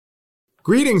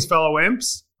Greetings, fellow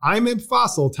imps. I'm Imp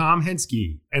Fossil Tom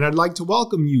Henske, and I'd like to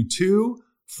welcome you to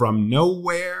From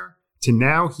Nowhere to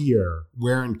Now Here,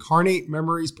 where incarnate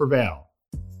memories prevail.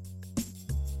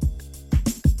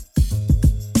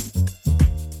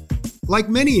 Like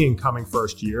many incoming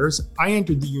first years, I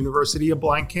entered the university a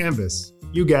blank canvas.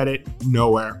 You get it,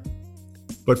 nowhere.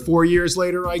 But 4 years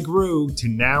later, I grew to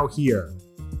now here.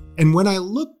 And when I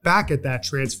look back at that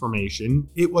transformation,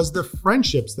 it was the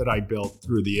friendships that I built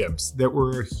through the Imps that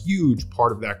were a huge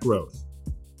part of that growth.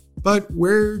 But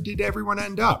where did everyone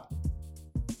end up?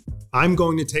 I'm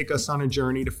going to take us on a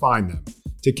journey to find them,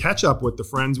 to catch up with the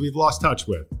friends we've lost touch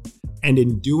with. And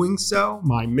in doing so,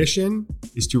 my mission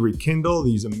is to rekindle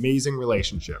these amazing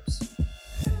relationships.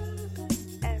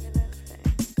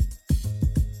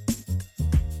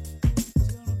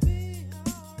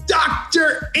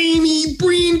 Dr. Amy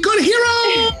Breen, good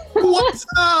hero! What's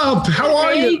up? How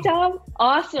are you? Hey, Tom.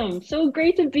 Awesome. So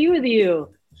great to be with you.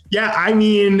 Yeah, I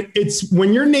mean, it's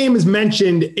when your name is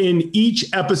mentioned in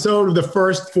each episode of the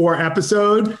first 4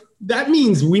 episodes, that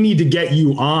means we need to get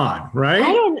you on, right?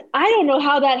 I don't know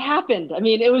how that happened. I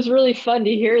mean, it was really fun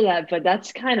to hear that, but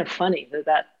that's kind of funny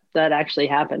that actually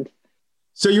happened.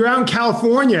 So you're out in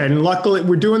California, and luckily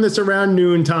we're doing this around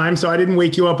noon time, so I didn't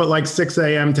wake you up at like 6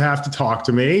 a.m. to have to talk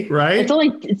to me, right?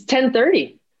 It's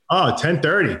 10:30. Oh,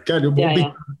 10:30.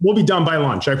 Good. We'll be done by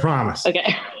lunch, I promise.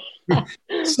 Okay.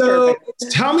 So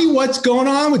tell me what's going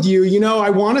on with you. You know, I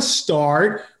want to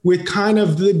start with kind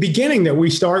of the beginning that we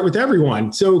start with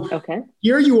everyone. So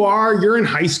Here you are, you're in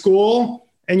high school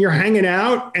and you're hanging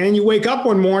out and you wake up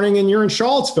one morning and you're in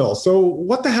Charlottesville. So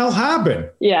what the hell happened?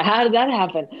 Yeah. How did that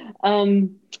happen?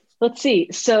 Let's see.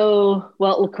 So,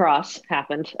 lacrosse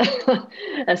happened.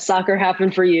 As soccer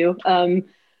happened for you.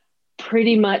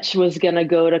 Pretty much was going to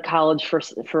go to college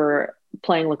for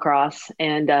playing lacrosse.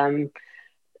 And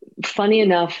funny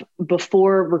enough,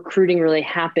 before recruiting really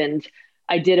happened,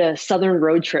 I did a Southern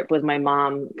road trip with my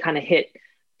mom, kind of hit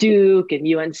Duke and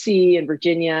UNC and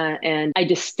Virginia. And I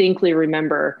distinctly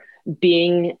remember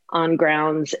being on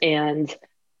grounds and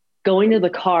going to the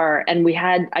car, and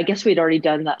I guess we'd already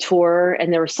done that tour,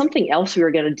 and there was something else we were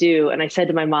going to do. And I said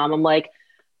to my mom, I'm like,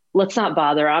 let's not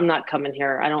bother. I'm not coming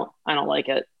here. I don't like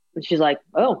it. And she's like,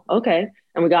 oh, okay.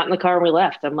 And we got in the car and we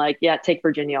left. I'm like, yeah, take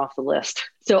Virginia off the list.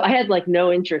 So I had like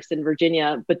no interest in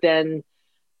Virginia, but then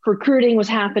recruiting was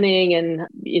happening, and,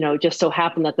 just so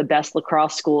happened that the best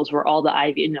lacrosse schools were all the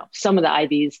Ivy, some of the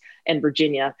Ivies and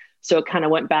Virginia. So it kind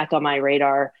of went back on my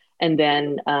radar, and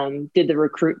then did the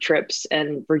recruit trips,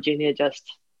 and Virginia just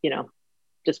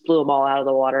blew them all out of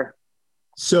the water.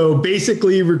 So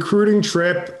basically recruiting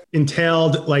trip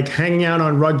entailed like hanging out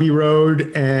on Rugby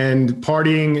Road and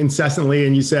partying incessantly.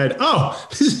 And you said, oh,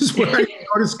 this is where I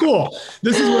go to school.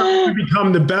 This is where I can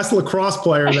become the best lacrosse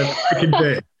player that I can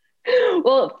be.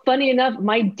 Well, funny enough,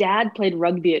 my dad played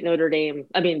rugby at Notre Dame.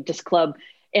 I mean, just club.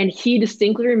 And he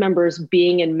distinctly remembers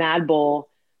being in Mad Bowl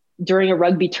during a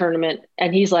rugby tournament.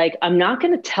 And he's like, I'm not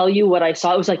going to tell you what I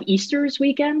saw. It was like Easter's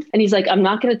weekend. And he's like, I'm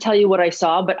not going to tell you what I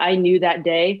saw, but I knew that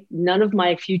day, none of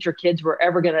my future kids were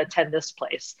ever going to attend this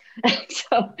place.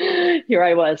 So here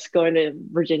I was going to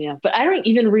Virginia, but I don't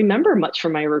even remember much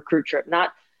from my recruit trip.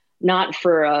 Not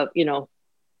for a,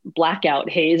 blackout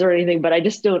haze or anything, but I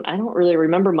don't really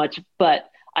remember much, but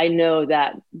I know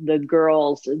that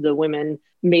the women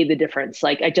made the difference.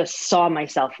 Like I just saw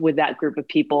myself with that group of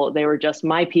people. They were just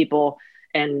my people.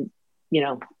 And,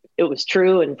 it was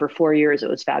true. And for 4 years, it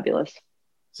was fabulous.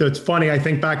 So it's funny. I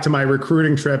think back to my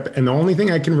recruiting trip, and the only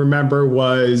thing I can remember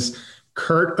was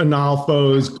Kurt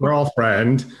Analfo's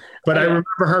girlfriend. But I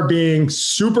remember her being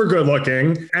super good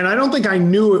looking. And I don't think I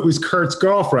knew it was Kurt's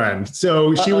girlfriend.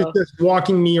 So she was just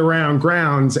walking me around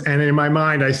grounds. And in my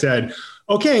mind, I said,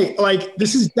 okay, like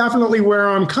this is definitely where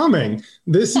I'm coming.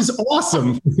 This is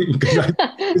awesome.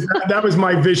 That was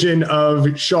my vision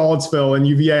of Charlottesville and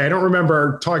UVA. I don't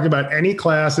remember talking about any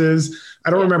classes. I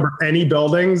don't remember any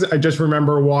buildings. I just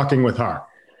remember walking with her.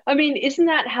 I mean, isn't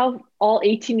that how all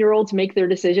 18-year-olds make their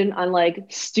decision on like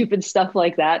stupid stuff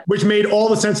like that? Which made all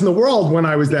the sense in the world when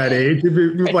I was that age.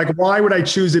 Like, why would I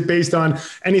choose it based on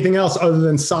anything else other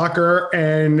than soccer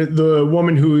and the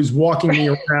woman who's walking me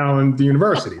around the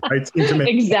university? Right?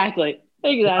 Exactly.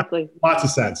 Lots of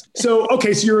sense. So,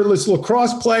 okay, so you're a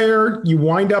lacrosse player. You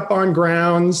wind up on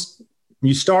grounds.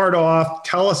 You start off.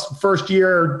 Tell us first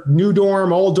year, new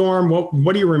dorm, old dorm.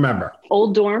 What do you remember?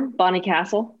 Old dorm,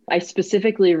 Bonnycastle. I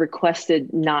specifically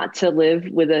requested not to live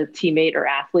with a teammate or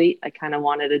athlete. I kind of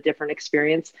wanted a different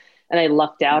experience, and I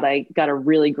lucked out. I got a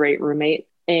really great roommate.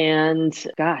 And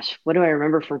gosh, what do I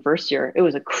remember from first year? It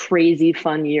was a crazy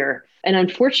fun year. And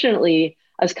unfortunately,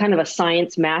 I was kind of a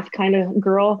science math kind of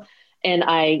girl. And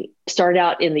I started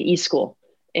out in the E school.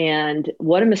 And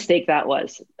what a mistake that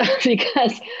was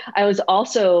because I was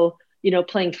also,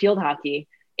 playing field hockey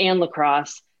and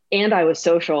lacrosse, and I was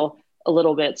social a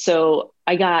little bit. So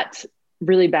I got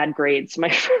really bad grades my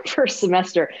first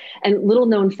semester. And little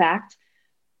known fact,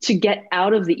 to get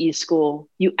out of the E school,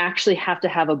 you actually have to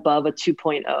have above a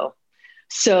 2.0.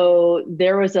 So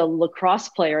there was a lacrosse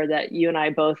player that you and I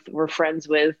both were friends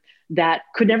with that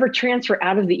could never transfer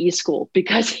out of the E school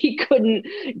because he couldn't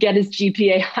get his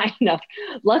GPA high enough.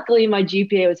 Luckily, my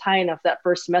GPA was high enough that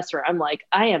first semester. I'm like,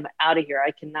 I am out of here.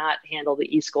 I cannot handle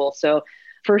the E school. So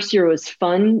first year was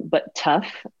fun, but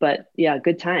tough, but yeah,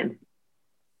 good time.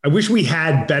 I wish we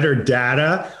had better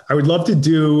data. I would love to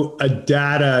do a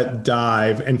data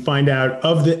dive and find out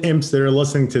of the imps that are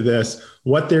listening to this,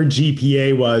 what their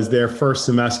GPA was their first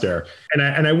semester.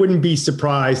 And I wouldn't be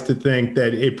surprised to think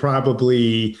that it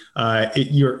probably,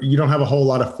 you don't have a whole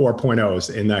lot of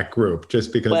 4.0s in that group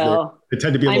just because they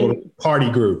tend to be a little party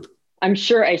group. I'm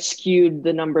sure I skewed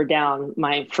the number down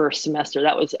my first semester.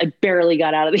 I barely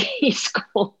got out of the E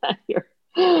school that year.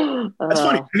 That's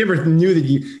funny. I never knew that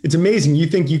it's amazing. You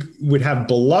think you would have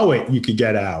below it, you could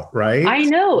get out, right? I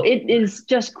know. It is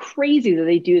just crazy that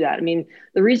they do that. I mean,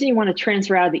 the reason you want to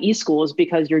transfer out of the E school is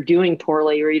because you're doing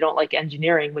poorly or you don't like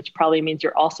engineering, which probably means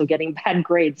you're also getting bad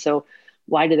grades. So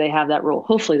why do they have that rule?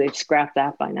 Hopefully they've scrapped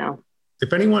that by now.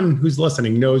 If anyone who's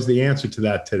listening knows the answer to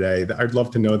that today, I'd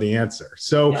love to know the answer.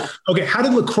 So, yeah. Okay, how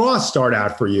did lacrosse start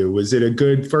out for you? Was it a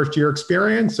good first year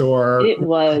experience or? It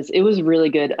was really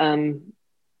good.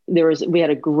 We had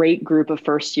a great group of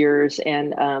first years,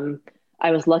 and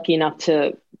I was lucky enough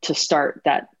to start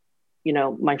that,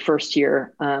 my first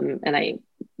year. And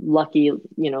lucky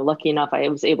enough, I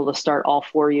was able to start all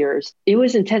 4 years. It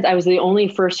was intense. I was the only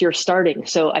first year starting.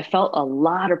 So I felt a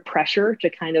lot of pressure to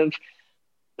kind of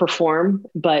perform,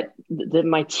 but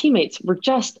my teammates were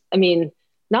just,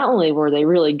 not only were they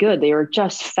really good, they were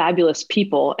just fabulous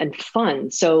people and fun.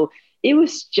 So it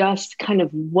was just kind of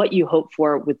what you hope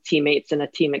for with teammates and a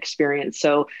team experience.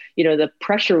 So, the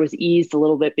pressure was eased a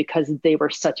little bit because they were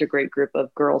such a great group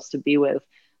of girls to be with.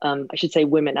 I should say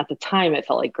women. At the time, it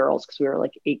felt like girls because we were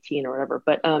like 18 or whatever.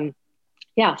 But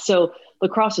yeah, so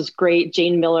lacrosse was great.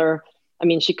 Jane Miller,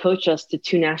 she coached us to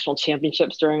 2 national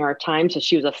championships during our time. So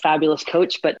she was a fabulous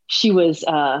coach, but she was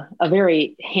a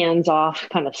very hands-off,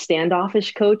 kind of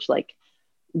standoffish coach, like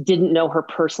didn't know her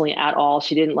personally at all.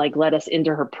 She didn't let us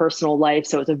into her personal life.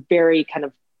 So it was a very kind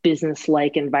of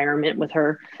business-like environment with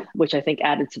her, which I think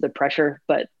added to the pressure.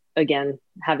 But again,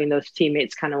 having those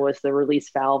teammates kind of was the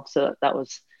release valve. So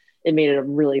it made it a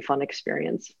really fun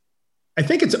experience. I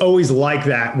think it's always like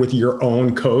that with your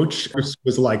own coach. It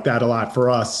was like that a lot for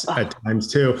us at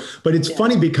times too. But it's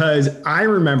funny because I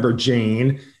remember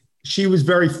Jane, she was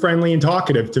very friendly and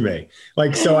talkative to me.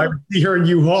 So I see her in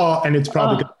U-Haul and it's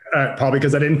probably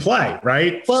because I didn't play,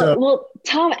 right? Well,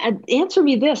 Tom, answer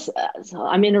me this. So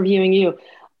I'm interviewing you.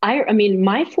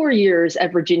 My 4 years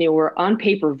at Virginia were on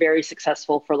paper very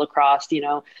successful for lacrosse,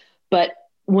 but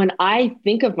when I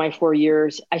think of my 4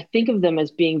 years, I think of them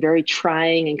as being very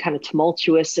trying and kind of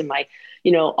tumultuous. And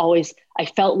I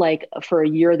felt like for a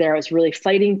year there, I was really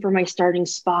fighting for my starting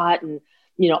spot and,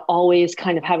 always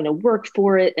kind of having to work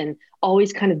for it and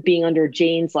always kind of being under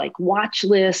Jane's watch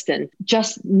list and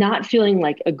just not feeling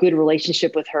like a good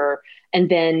relationship with her. And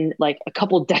then a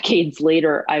couple decades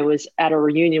later, I was at a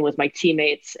reunion with my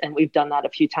teammates, and we've done that a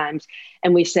few times.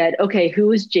 And we said, okay, who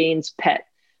was Jane's pet?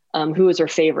 Who was her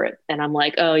favorite? And I'm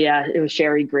like, oh yeah, it was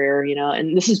Sherry Greer,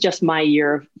 and this is just my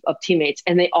year of teammates.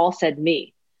 And they all said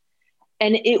me.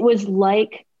 And it was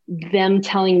like them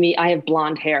telling me I have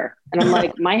blonde hair. And I'm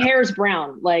like, my hair is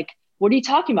brown. What are you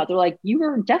talking about? They're like, you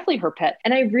were definitely her pet.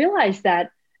 And I realized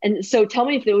that. And so tell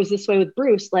me if it was this way with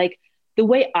Bruce, the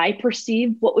way I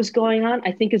perceived what was going on,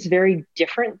 I think is very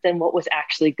different than what was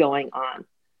actually going on.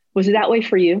 Was it that way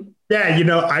for you?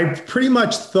 Yeah, I pretty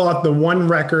much thought the one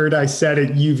record I set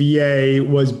at UVA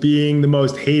was being the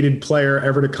most hated player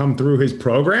ever to come through his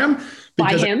program.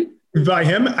 By him? By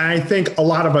him. I think a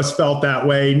lot of us felt that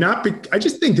way. I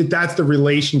just think that that's the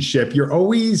relationship. You're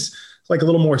always a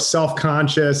little more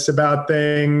self-conscious about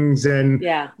things. And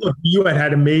look, you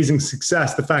had amazing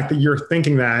success. The fact that you're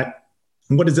thinking that,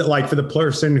 what is it like for the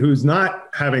person who's not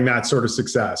having that sort of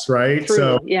success, right? True.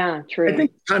 So yeah, true. I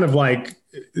think kind of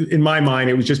in my mind,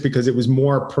 it was just because it was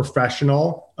more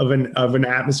professional of an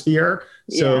atmosphere.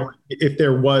 So if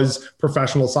there was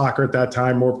professional soccer at that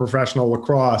time or professional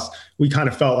lacrosse, we kind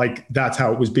of felt like that's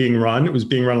how it was being run. It was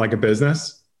being run like a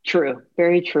business. True.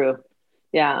 Very true.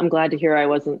 Yeah. I'm glad to hear I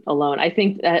wasn't alone. I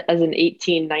think that as an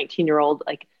 18, 19-year-old,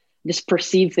 just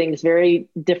perceive things very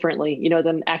differently,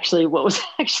 than actually what was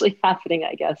actually happening,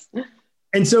 I guess.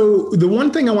 And so the one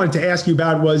thing I wanted to ask you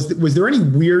about was there any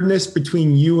weirdness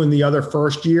between you and the other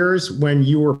first years when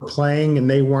you were playing and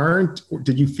they weren't?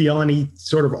 Did you feel any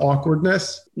sort of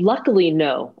awkwardness? Luckily,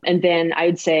 no. And then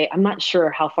I'd say, I'm not sure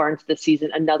how far into the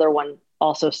season another one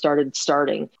also starting.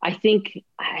 I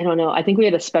don't know. I think we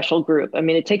had a special group. I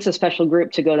mean, it takes a special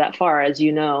group to go that far, as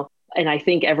you know. And I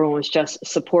think everyone was just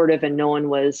supportive and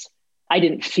I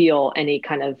didn't feel any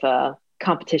kind of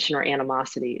competition or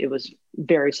animosity. It was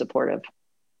very supportive.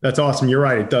 That's awesome. You're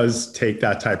right. It does take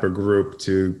that type of group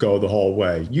to go the whole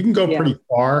way. You can go pretty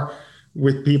far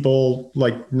with people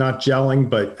like not gelling,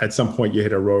 but at some point you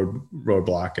hit a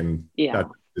roadblock and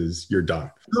you're done.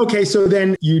 Okay. So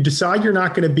then you decide you're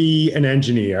not going to be an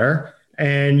engineer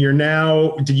and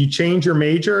did you change your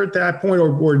major at that point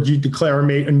or did you declare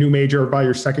a new major by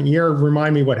your second year?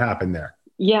 Remind me what happened there.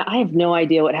 Yeah, I have no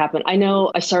idea what happened. I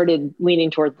know I started leaning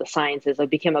towards the sciences. I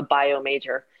became a bio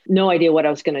major. No idea what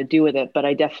I was going to do with it, but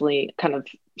I definitely kind of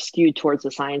skewed towards the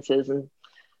sciences and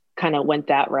kind of went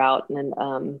that route. And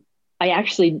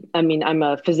I'm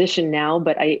a physician now,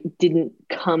 but I didn't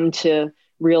come to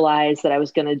realize that I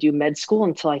was going to do med school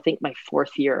until I think my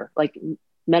fourth year. Like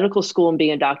medical school and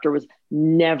being a doctor was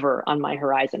never on my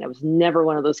horizon. I was never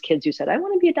one of those kids who said, I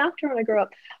want to be a doctor when I grow up.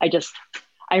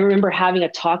 I remember having a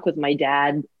talk with my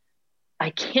dad. I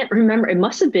can't remember. It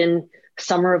must have been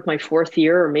summer of my fourth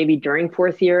year or maybe during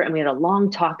fourth year. And we had a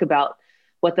long talk about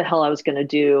what the hell I was going to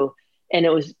do. And it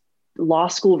was law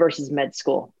school versus med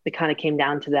school. It kind of came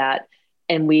down to that.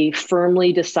 And we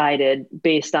firmly decided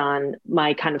based on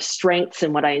my kind of strengths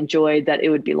and what I enjoyed that it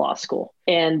would be law school.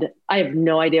 And I have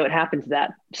no idea what happened to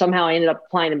that. Somehow I ended up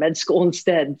applying to med school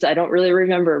instead. I don't really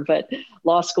remember, but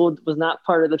law school was not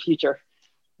part of the future.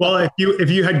 Well,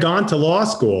 if you had gone to law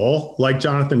school like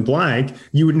Jonathan Blank,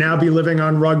 you would now be living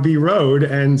on Rugby Road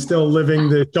and still living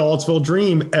the Charlottesville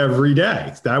dream every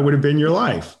day. That would have been your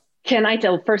life. Can I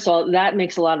tell? First of all, that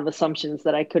makes a lot of assumptions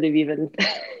that I could have even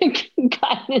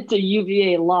gotten into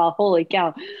UVA law. Holy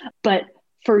cow. But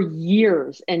for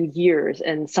years and years,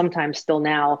 and sometimes still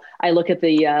now, I look at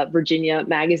the Virginia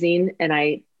magazine and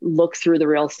I look through the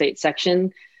real estate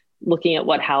section, looking at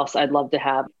what house I'd love to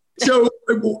have. So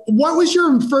what was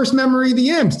your first memory of the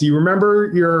Imps? Do you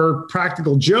remember your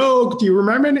practical joke? Do you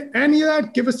remember any of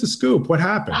that? Give us the scoop. What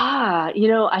happened?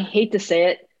 I hate to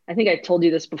say it. I think I told you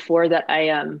this before that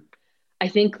I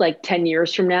think like 10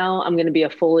 years from now, I'm going to be a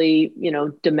fully,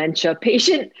 dementia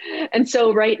patient. And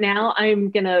so right now I'm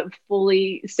going to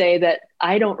fully say that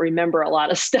I don't remember a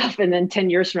lot of stuff. And then 10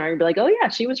 years from now, I'm going to be like, oh yeah,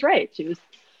 she was right. She was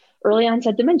early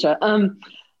onset dementia.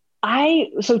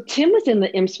 So Tim was in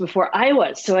the Imps before I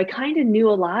was, so I kind of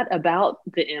knew a lot about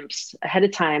the Imps ahead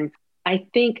of time. I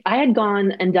think I had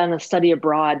gone and done a study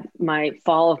abroad my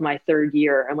fall of my third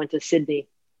year. I went to Sydney,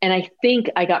 and I think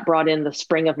I got brought in the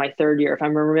spring of my third year, if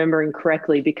I'm remembering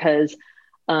correctly, because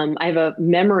I have a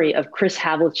memory of Chris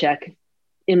Havlicek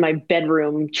in my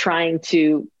bedroom trying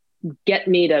to get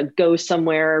me to go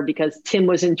somewhere because Tim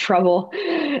was in trouble,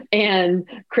 and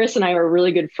Chris and I were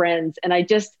really good friends, and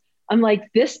I'm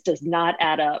like, this does not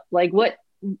add up. Like what,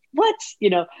 but,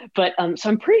 so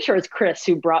I'm pretty sure it's Chris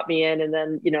who brought me in and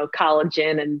then, college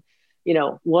in and,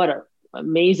 what a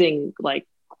amazing like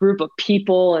group of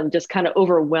people and just kind of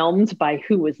overwhelmed by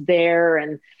who was there.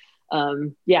 And,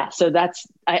 so but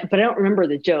I don't remember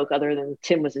the joke other than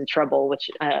Tim was in trouble, which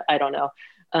I don't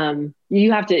know.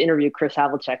 You have to interview Chris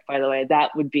Havlicek, by the way.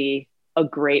 That would be a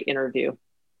great interview.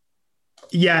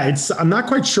 Yeah. I'm not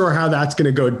quite sure how that's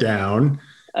going to go down.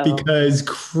 Because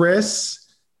Chris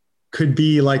could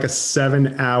be like a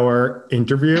 7-hour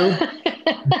interview.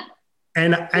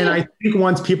 and I think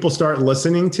once people start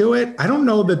listening to it, I don't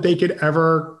know that they could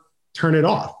ever turn it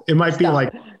off. It might be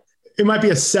a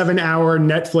 7-hour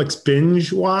Netflix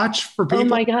binge watch for people. Oh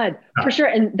my God, for sure.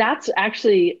 And that's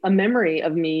actually a memory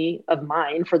of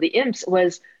mine for the Imps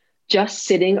was just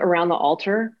sitting around the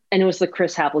altar, and it was the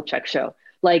Chris Havlicek show.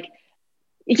 Like,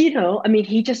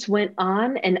 he just went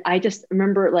on, and I just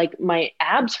remember like my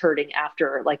abs hurting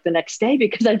after like the next day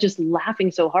because I'm just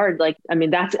laughing so hard.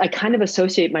 I kind of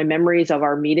associate my memories of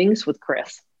our meetings with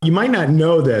Chris. You might not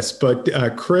know this, but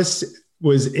Chris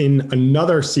was in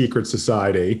another secret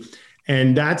society,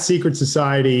 and that secret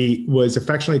society was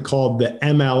affectionately called the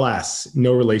MLS,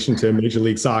 no relation to Major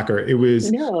League Soccer. It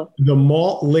was the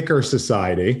Malt Liquor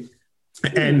Society.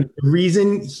 And the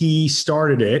reason he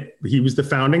started it, he was the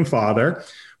founding father,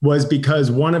 was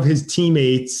because one of his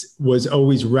teammates was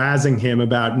always razzing him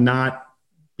about not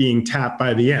being tapped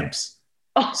by the Imps.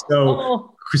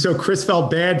 So So Chris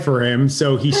felt bad for him.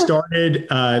 So he started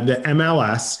the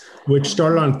MLS, which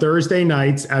started on Thursday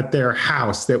nights at their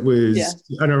house. That was,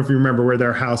 Yeah. I don't know if you remember where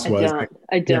their house was.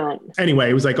 I don't. Yeah. Anyway,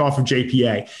 it was like off of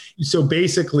JPA. So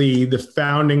basically they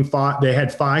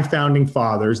had 5 founding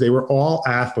fathers. They were all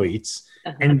athletes.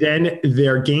 Uh-huh. And then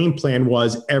their game plan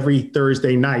was every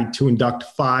Thursday night to induct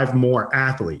 5 more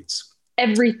athletes.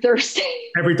 Every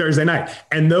Thursday night.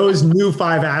 And those new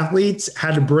 5 athletes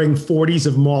had to bring 40s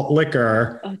of malt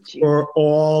liquor for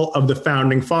all of the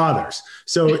founding fathers.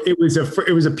 So it was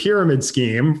a pyramid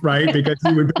scheme, right? Because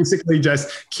you would basically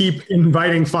just keep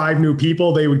inviting 5 new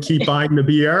people. They would keep buying the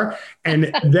beer.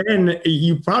 And then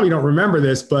you probably don't remember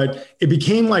this, but it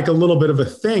became like a little bit of a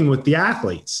thing with the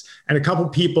athletes. And a couple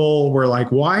people were like,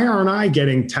 why aren't I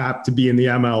getting tapped to be in the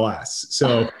MLS?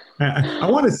 So I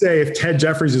want to say if Ted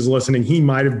Jeffries is listening, he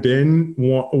might have been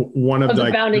one of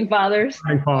the founding fathers,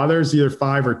 either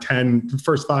 5 or 10,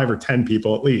 first 5 or 10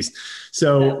 people at least.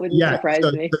 So that wouldn't surprise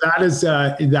me.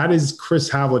 So that is Chris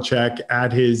Havlicek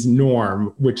at his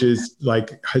norm, which is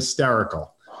like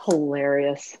hysterical.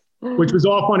 Hilarious. Which was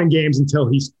all fun and games until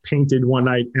he painted one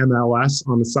night MLS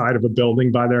on the side of a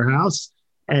building by their house.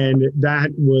 And that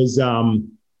was,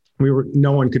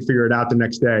 no one could figure it out the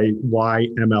next day. Why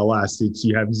MLS?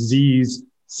 You have Z's,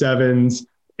 7s,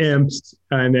 imps,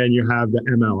 and then you have the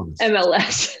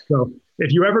MLS. So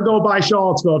if you ever go by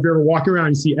Charlottesville, if you're ever walking around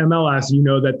and see MLS, you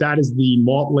know that is the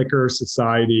Malt Liquor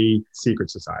Society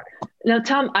secret society. Now,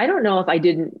 Tom, I don't know if I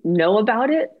didn't know about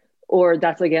it or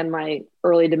that's, again, my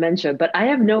early dementia, but I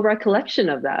have no recollection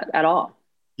of that at all.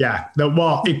 Yeah.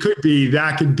 It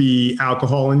could be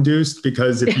alcohol induced,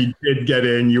 because if you did get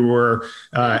in, you were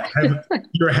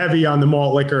heavy on the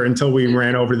malt liquor until we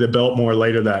ran over to the Biltmore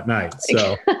later that night.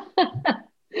 So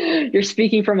you're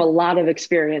speaking from a lot of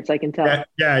experience, I can tell.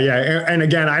 Yeah. And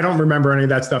again, I don't remember any of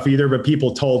that stuff either, but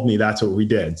people told me that's what we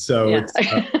did. So yeah.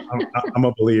 I'm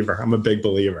a believer. I'm a big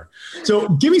believer. So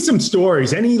give me some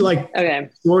stories. Any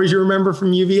stories you remember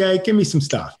from UVA? Give me some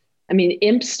stuff. I mean,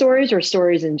 imp stories or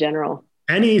stories in general?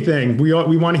 Anything. We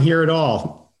want to hear it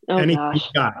all. Oh, anything gosh.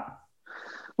 you got.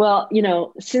 Well,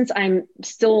 since I'm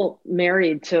still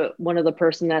married to one of the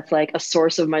person that's like a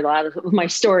source of my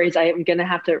stories, I am going to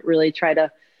have to really try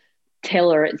to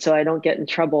tailor it so I don't get in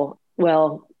trouble.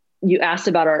 Well, you asked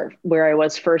about where I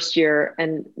was first year,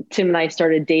 and Tim and I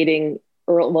started dating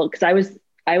early, because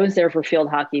I was there for field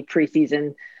hockey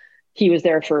preseason. He was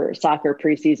there for soccer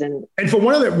preseason. And for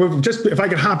one of the, just if I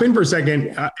could hop in for a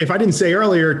second, if I didn't say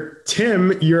earlier,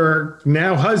 Tim, your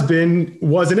now husband,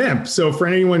 was an imp. So for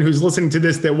anyone who's listening to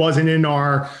this that wasn't in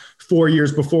our 4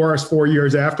 years before us, 4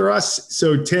 years after us.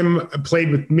 So Tim played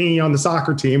with me on the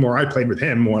soccer team, or I played with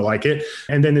him, more like it.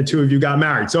 And then the two of you got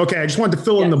married. So, okay, I just wanted to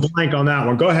fill in the blank on that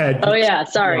one. Go ahead. Oh yeah.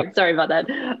 Sorry about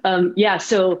that.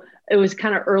 So it was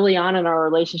kind of early on in our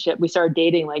relationship. We started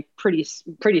dating like pretty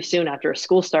soon after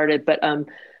school started, but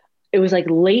it was like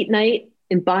late night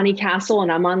in Bonnie Castle,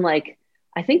 and I'm on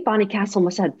I think Bonnie Castle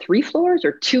must have had 3 floors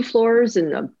or 2 floors in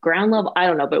the ground level. I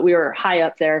don't know, but we were high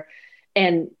up there,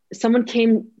 and someone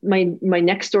came. My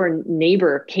next door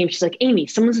neighbor came. She's like, "Amy,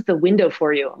 someone's at the window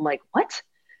for you." I'm like, "What?"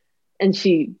 And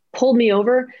she pulled me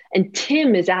over, and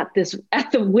Tim is at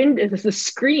the window, the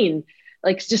screen,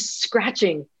 like just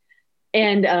scratching.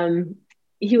 And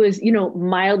he was,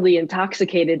 mildly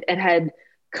intoxicated and had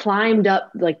climbed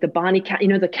up like the Bonnie,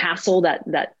 the castle,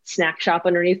 that snack shop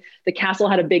underneath. The castle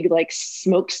had a big like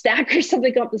smokestack or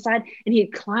something up the side, and he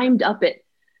had climbed up it.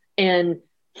 And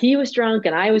he was drunk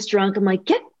and I was drunk. I'm like,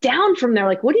 "Get down from there.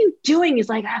 Like, what are you doing?" He's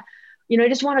like, "I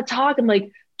just want to talk." I'm like,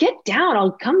 "Get down.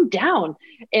 I'll come down."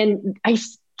 And I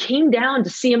came down to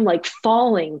see him like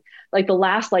falling, like the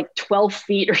last 12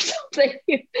 feet or something.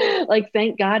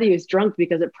 Thank God he was drunk,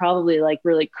 because it probably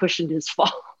really cushioned his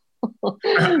fall. I hope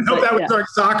that was our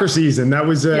soccer season. That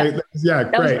was great.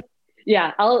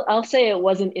 I'll say it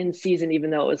wasn't in season, even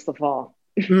though it was the fall.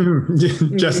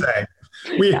 Just saying.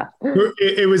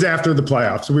 It was after the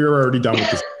playoffs. We were already done with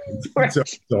this. Right. So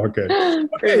it's all good.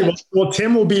 Okay, well,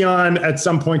 Tim will be on at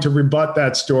some point to rebut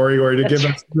that story, or to give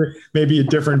us maybe a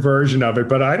different version of it.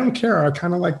 But I don't care. I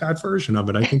kind of like that version of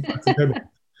it. I think that's a good one.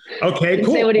 Okay, he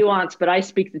can say what he wants, but I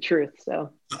speak the truth. So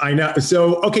I know.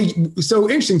 So so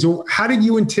interesting. So how did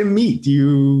you and Tim meet? Do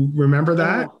you remember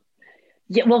that?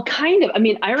 Yeah, well, kind of. I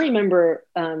mean, I remember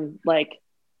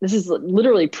this is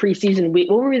literally preseason week.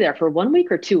 What were we there for? 1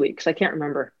 week or 2 weeks? I can't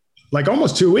remember. Like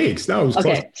almost 2 weeks. No, it was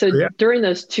okay. Close. So during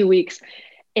those 2 weeks,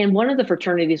 and one of the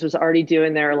fraternities was already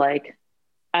doing their I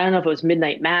don't know if it was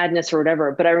Midnight Madness or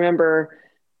whatever, but I remember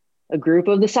a group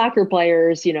of the soccer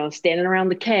players, standing around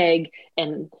the keg,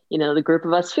 and, the group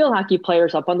of us field hockey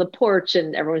players up on the porch,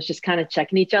 and everyone's just kind of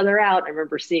checking each other out. I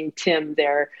remember seeing Tim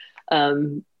there.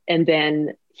 And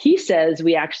then he says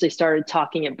we actually started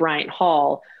talking at Bryant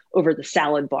Hall over the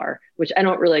salad bar, which I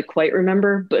don't really quite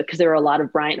remember, but because there were a lot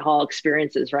of Bryant Hall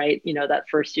experiences, right? That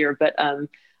first year. But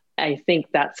I think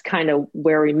that's kind of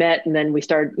where we met. And then we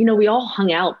started, we all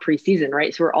hung out preseason,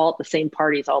 right? So we're all at the same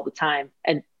parties all the time.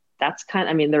 And that's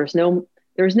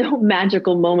there's no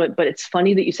magical moment, but it's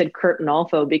funny that you said Kurt and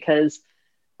Alfo, because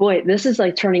boy, this is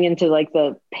like turning into like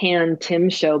the Pan Tim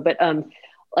show. But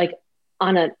like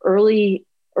on an early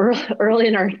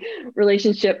in our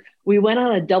relationship, we went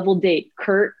on a double date,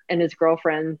 Kurt and his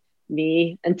girlfriend,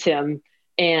 me and Tim,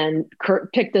 and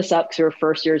Kurt picked us up because we were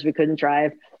first years, we couldn't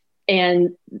drive,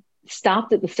 and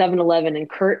stopped at the 7-Eleven, and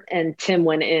Kurt and Tim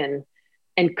went in,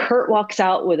 and Kurt walks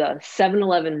out with a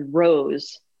 7-Eleven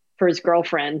rose for his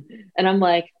girlfriend. And I'm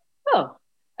like, oh,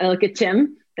 and I look at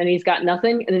Tim and he's got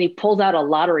nothing. And then he pulls out a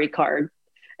lottery card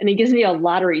and he gives me a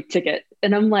lottery ticket.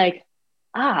 And I'm like,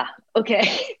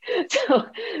 okay. So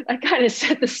I kind of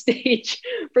set the stage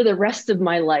for the rest of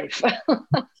my life.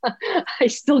 I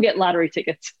still get lottery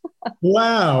tickets.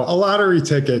 Wow, a lottery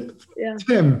ticket. Yeah.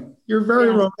 Tim, you're very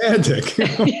romantic.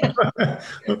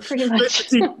 Pretty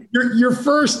much. Your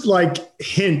first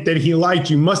hint that he liked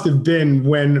you must have been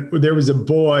when there was a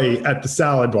boy at the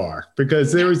salad bar,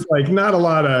 because there was not a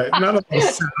lot of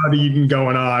salad eating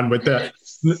going on with that.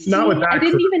 Not with that.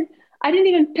 I didn't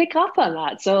even pick up on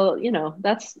that. So,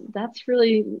 that's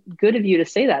really good of you to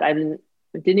say that. I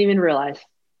didn't even realize.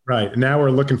 Right. Now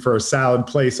we're looking for a salad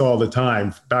place all the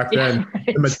time. Back then, right.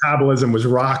 The metabolism was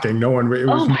rocking. No one.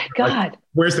 Oh my God.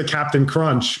 Where's the Captain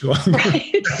Crunch?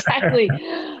 Right, exactly.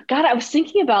 God, I was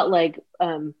thinking about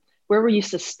where we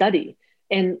used to study,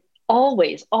 and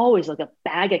always like a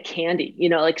bag of candy,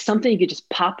 something you could just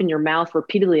pop in your mouth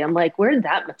repeatedly. I'm like, where did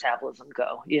that metabolism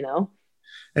go?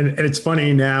 And it's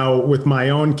funny now with my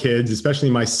own kids,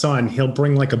 especially my son, he'll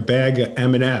bring a bag of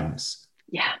M&Ms.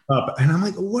 Yeah. Up, and I'm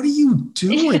like, what are you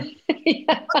doing?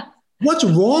 Yeah. What's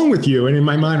wrong with you? And in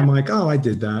my mind, I'm like, oh, I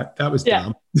did that. That was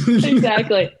dumb.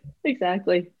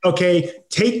 Exactly. Okay.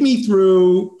 Take me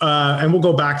through, and we'll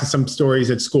go back to some stories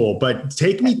at school, but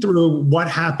take me through what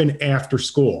happened after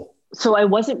school. So I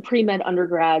wasn't pre-med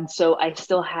undergrad. So I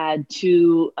still had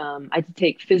I had to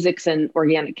take physics and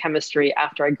organic chemistry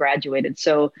after I graduated.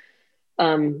 So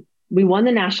we won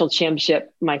the national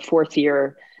championship my fourth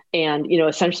year. And,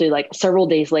 essentially several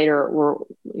days later,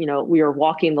 we were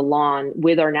walking the lawn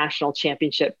with our national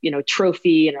championship,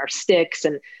 trophy and our sticks.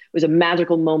 And it was a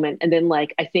magical moment. And then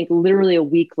I think literally a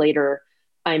week later,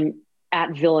 I'm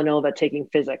at Villanova taking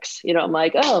physics. I'm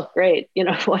like, oh, great.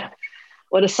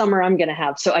 What a summer I'm going to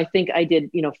have. So I think I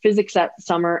did, physics that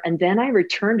summer. And then I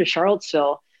returned to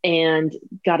Charlottesville and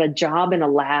got a job in a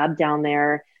lab down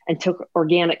there and took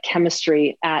organic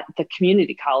chemistry at the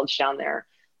community college down there.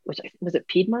 Was it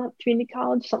Piedmont Community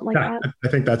College, something like that? I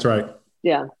think that's right.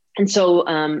 Yeah. And so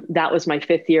that was my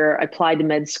fifth year. I applied to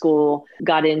med school,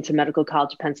 got into Medical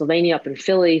College of Pennsylvania up in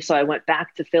Philly. So I went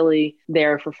back to Philly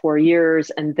there for 4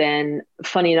 years. And then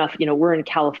funny enough, we're in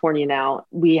California now.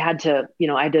 We had to,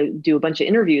 I had to do a bunch of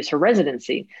interviews for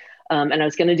residency. And I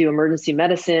was going to do emergency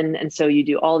medicine. And so you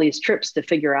do all these trips to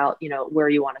figure out, where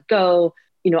you want to go.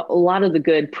 A lot of the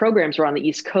good programs were on the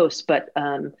East Coast, but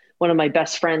one of my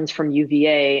best friends from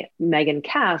UVA, Megan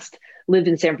Cast, lived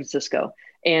in San Francisco.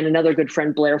 And another good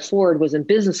friend, Blair Ford, was in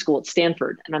business school at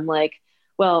Stanford. And I'm like,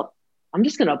 well, I'm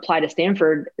just going to apply to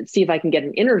Stanford and see if I can get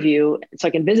an interview so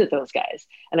I can visit those guys.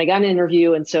 And I got an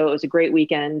interview. And so it was a great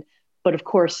weekend. But of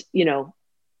course, you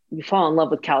fall in love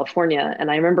with California.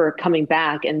 And I remember coming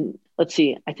back and let's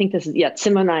see, I think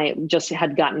Tim and I just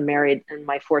had gotten married in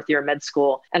my fourth year of med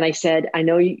school. And I said, I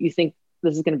know you think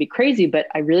this is going to be crazy, but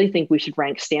I really think we should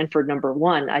rank Stanford number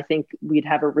one. I think we'd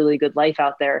have a really good life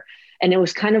out there. And it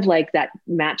was kind of like that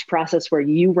match process where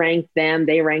you rank them,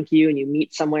 they rank you, and you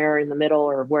meet somewhere in the middle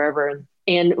or wherever.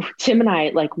 And Tim and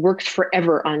I worked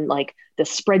forever on the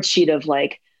spreadsheet of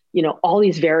all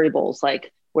these variables,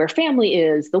 where family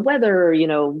is, the weather,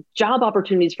 job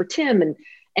opportunities for Tim.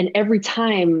 And every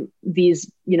time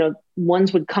these,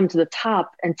 ones would come to the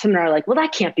top, and Tim and I are like, well,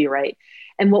 that can't be right.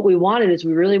 And what we wanted is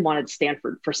we really wanted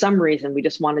Stanford. For some reason, we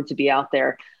just wanted to be out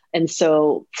there. And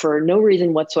so for no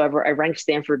reason whatsoever, I ranked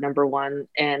Stanford number one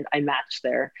and I matched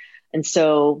there. And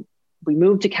so we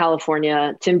moved to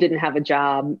California. Tim didn't have a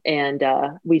job. And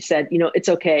we said, it's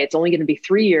okay. It's only going to be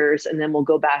 3 years and then we'll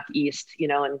go back east,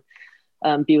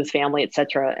 and be with family, et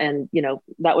cetera. And,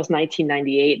 that was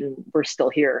 1998 and we're still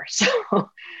here. So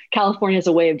California is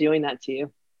a way of doing that to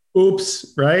you.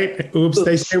 Oops, right? Oops.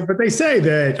 They Oops. say, but they say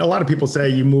that a lot of people say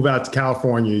you move out to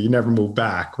California, you never move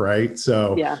back, right?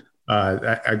 So Yeah.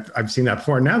 I've seen that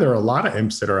before. Now there are a lot of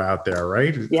imps that are out there,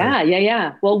 right?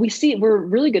 Yeah. Well, we're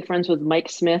really good friends with Mike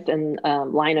Smith and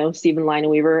Stephen Lino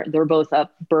Weaver. They're both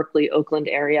up Berkeley, Oakland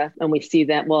area. And we see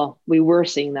them, well, we were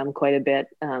seeing them quite a bit,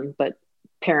 but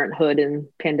parenthood and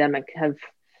pandemic have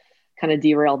kind of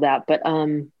derailed that. But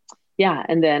yeah.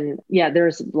 And then, yeah,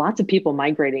 there's lots of people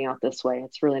migrating out this way.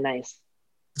 It's really nice.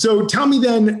 So tell me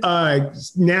then,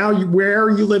 where are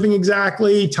you living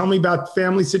exactly? Tell me about the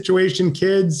family situation,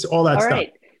 kids, all that All stuff.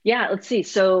 right. Yeah, let's see.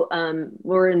 So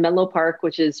we're in Menlo Park,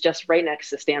 which is just right next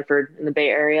to Stanford in the Bay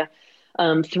Area.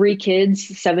 Three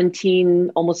kids,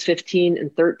 17, almost 15,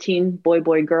 and 13,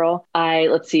 boy, girl. I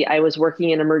was working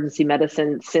in emergency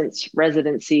medicine since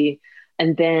residency.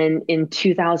 And then in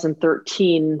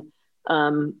 2013,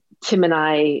 Tim and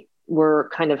I were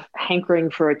kind of hankering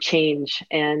for a change.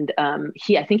 And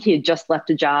I think he had just left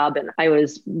a job, and I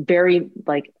was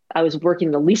I was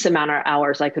working the least amount of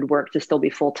hours I could work to still be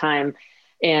full time.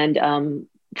 And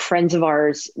friends of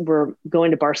ours were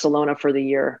going to Barcelona for the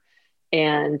year.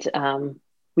 And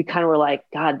we kind of were like,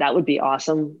 God, that would be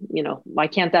awesome. Why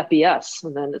can't that be us?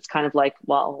 And then it's kind of like,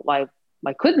 well, why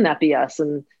couldn't that be us?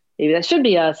 And maybe that should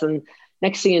be us. And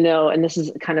next thing you know, and this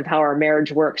is kind of how our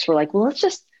marriage works, we're like, well, let's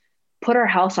just put our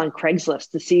house on Craigslist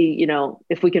to see,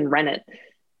 if we can rent it.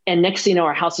 And next thing you know,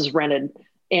 our house is rented.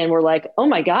 And we're like, oh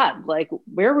my God, like,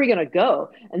 where are we going to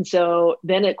go? And so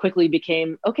then it quickly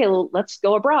became, okay, well, let's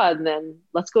go abroad. And then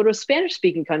let's go to a Spanish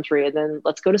speaking country. And then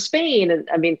let's go to Spain. And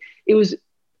I mean,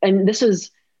 this was,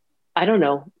 I don't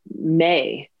know,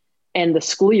 May. And the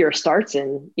school year starts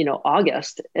in,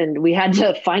 August. And we had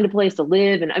to find a place to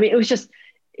live. And I mean,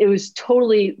 it was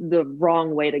totally the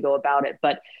wrong way to go about it.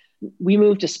 But we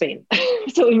moved to Spain.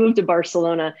 So we moved to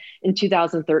Barcelona in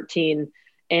 2013.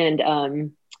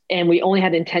 And we only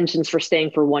had intentions for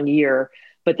staying for 1 year.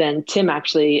 But then Tim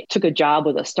actually took a job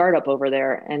with a startup over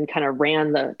there and kind of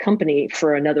ran the company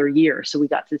for another year. So we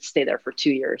got to stay there for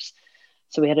 2 years.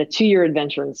 So we had a 2-year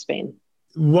adventure in Spain.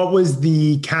 What was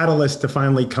the catalyst to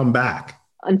finally come back?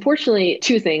 Unfortunately,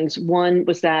 two things. One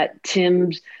was that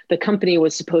the company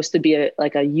was supposed to be a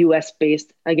US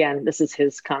based, again, this is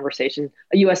his conversation,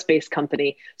 a US based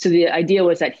company. So the idea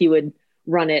was that he would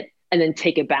run it and then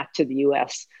take it back to the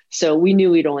US. So we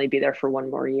knew we'd only be there for 1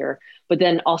 more year. But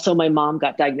then also my mom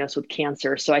got diagnosed with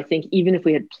cancer. So I think even if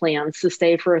we had plans to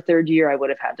stay for a third year, I would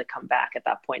have had to come back at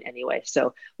that point anyway.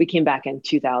 So we came back in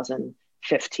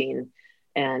 2015.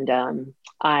 And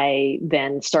I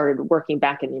then started working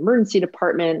back in the emergency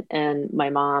department. And my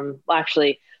mom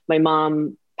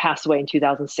passed away in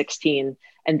 2016.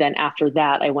 And then after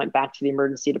that, I went back to the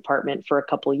emergency department for a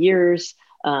couple of years.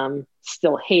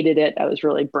 Still hated it. I was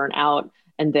really burnt out.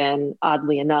 And then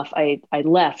oddly enough, I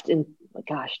left in,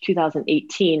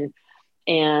 2018.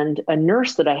 And a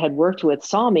nurse that I had worked with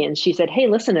saw me and she said, hey,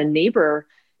 listen, a neighbor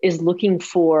is looking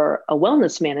for a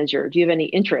wellness manager. Do you have any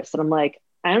interest? And I'm like,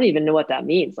 I don't even know what that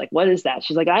means. Like, what is that?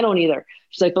 She's like, I don't either.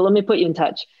 She's like, but let me put you in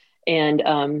touch. And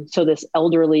so this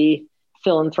elderly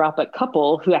philanthropic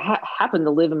couple who happened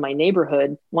to live in my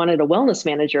neighborhood wanted a wellness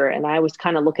manager. And I was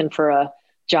kind of looking for a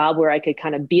job where I could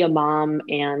kind of be a mom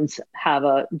and have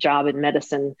a job in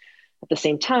medicine at the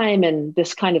same time. And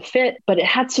this kind of fit, but it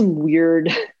had some weird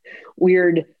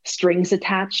strings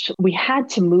attached. We had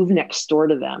to move next door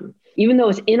to them. Even though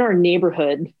it's in our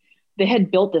neighborhood, they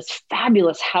had built this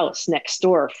fabulous house next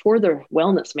door for their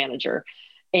wellness manager.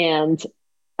 And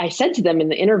I said to them in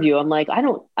the interview, I'm like,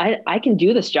 I can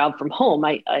do this job from home.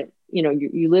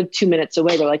 You live 2 minutes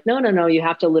away. They're like, no, you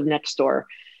have to live next door.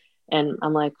 And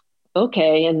I'm like,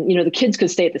 okay. And, the kids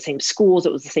could stay at the same schools.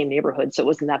 It was the same neighborhood. So it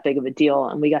wasn't that big of a deal.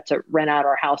 And we got to rent out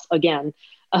our house again.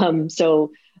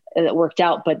 So it worked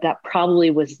out, but that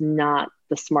probably was not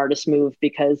the smartest move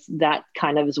because that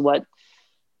kind of is what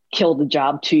killed the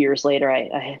job 2 years later.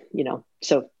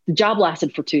 So the job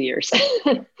lasted for 2 years.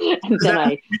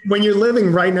 When you're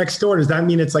living right next door, does that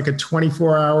mean it's like a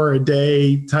 24-hour a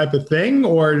day type of thing?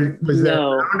 Or was there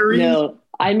boundaries? No,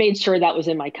 I made sure that was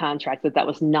in my contract, that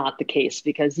was not the case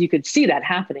because you could see that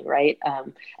happening. Right.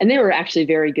 And they were actually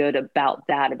very good about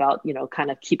that, about,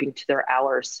 kind of keeping to their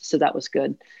hours. So that was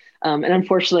good. And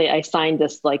unfortunately, I signed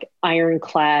this like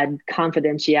ironclad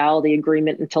confidentiality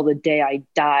agreement until the day I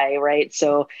die, right?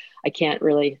 So I can't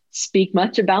really speak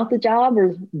much about the job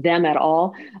or them at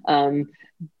all.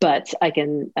 But I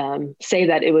can say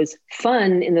that it was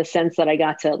fun in the sense that I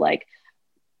got to like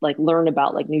learn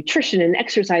about like nutrition and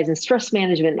exercise and stress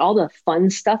management and all the fun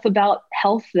stuff about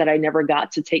health that I never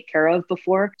got to take care of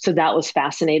before. So that was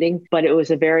fascinating, but it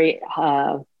was a very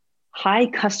high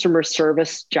customer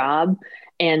service job.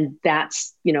 And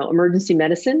that's, emergency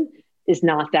medicine is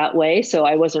not that way. So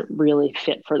I wasn't really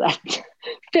fit for that,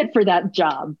 fit for that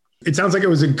job. It sounds like it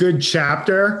was a good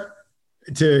chapter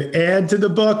to add to the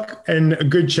book and a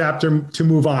good chapter to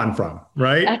move on from,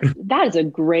 right? That is a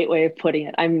great way of putting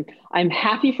it. I'm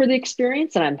happy for the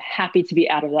experience, and I'm happy to be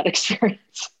out of that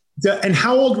experience. And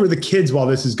how old were the kids while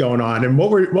this is going on? And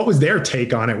what was their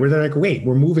take on it? Were they like, wait,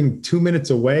 we're moving 2 minutes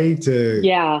away to...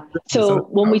 Yeah. So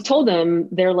when we told them,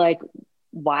 they're like,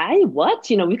 why? What?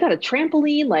 We've got a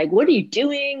trampoline. Like, what are you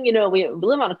doing? We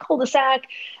live on a cul-de-sac.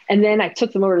 And then I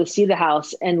took them over to see the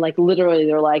house, and like, literally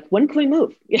they're like, when can we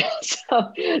move?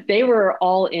 So they were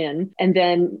all in. And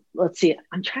then let's see,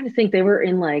 I'm trying to think, they were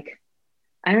in like,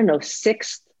 I don't know,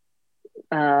 sixth, is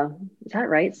that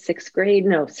right? Sixth grade?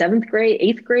 No, seventh grade,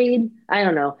 eighth grade. I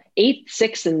don't know, eighth,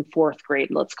 sixth, and fourth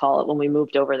grade, let's call it, when we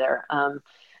moved over there. And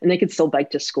they could still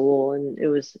bike to school, and it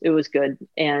was good.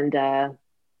 And,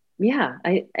 yeah,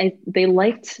 they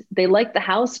liked the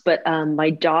house, but my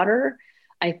daughter,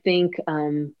 I think,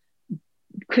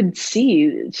 could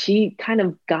see, she kind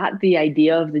of got the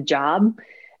idea of the job,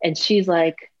 and she's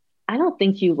like, I don't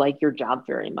think you like your job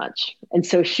very much. And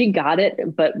so she got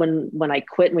it. But when I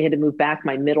quit and we had to move back,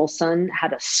 my middle son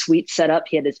had a suite set up.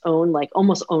 He had his own, like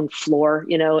almost own floor,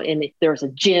 and there was a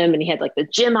gym, and he had like the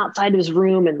gym outside of his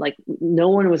room, and like no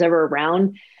one was ever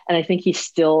around. And I think he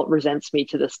still resents me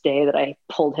to this day that I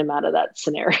pulled him out of that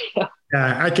scenario.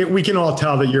 Yeah, we can all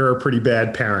tell that you're a pretty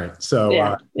bad parent. So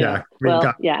yeah.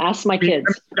 Ask my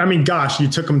kids. I mean, gosh, you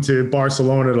took them to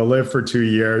Barcelona to live for 2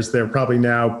 years. They're probably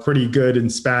now pretty good in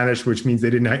Spanish, which means they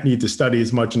didn't need to study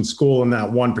as much in school in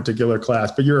that one particular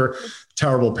class. But you're a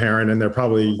terrible parent, and they're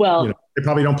probably, they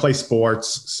probably don't play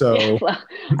sports. So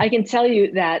I can tell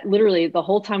you that literally the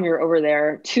whole time we were over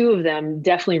there, two of them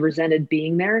definitely resented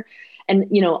being there. And,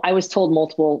 I was told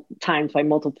multiple times by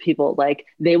multiple people, like,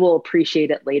 they will appreciate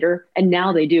it later. And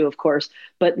now they do, of course.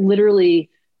 But literally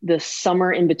the summer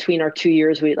in between our 2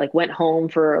 years, we like went home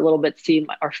for a little bit to see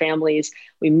our families.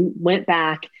 We went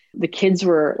back. The kids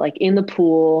were like in the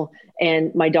pool.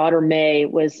 And my daughter, May,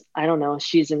 was, I don't know,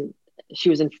 she was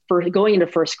going into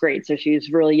first grade. So she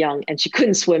was really young, and she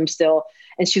couldn't swim still.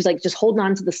 And she was like, just holding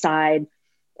on to the side.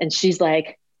 And she's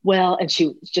like, well, and she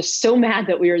was just so mad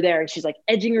that we were there. And she's like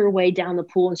edging her way down the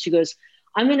pool. And she goes,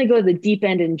 I'm going to go to the deep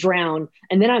end and drown.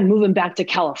 And then I'm moving back to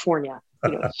California.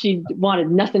 She wanted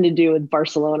nothing to do with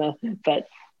Barcelona. But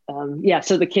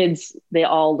so the kids, they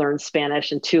all learned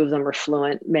Spanish, and two of them were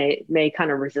fluent. May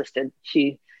kind of resisted.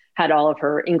 She had all of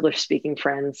her English speaking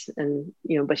friends, and,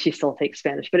 but she still takes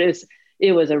Spanish. But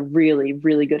it was a really,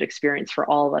 really good experience for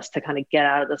all of us to kind of get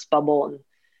out of this bubble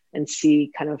and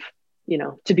see kind of,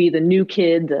 to be the new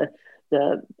kid,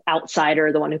 the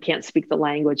outsider, the one who can't speak the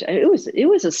language. It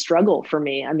was a struggle for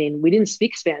me. I mean, we didn't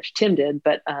speak Spanish. Tim did,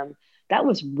 but that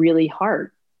was really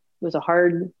hard. It was a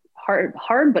hard,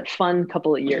 but fun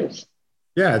couple of years.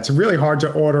 Yeah, it's really hard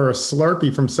to order a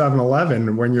Slurpee from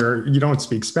 7-Eleven when you don't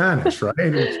speak Spanish, right?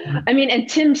 I mean, and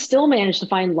Tim still managed to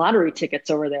find lottery tickets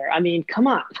over there. I mean, come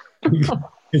on.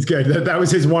 It's good. That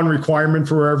was his one requirement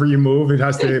for wherever you move. It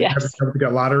has to, yes. have to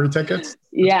get lottery tickets.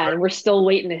 Yeah, and we're still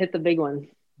waiting to hit the big one.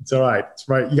 It's all right. It's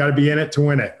right. You got to be in it to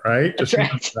win it, right? That's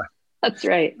right. That's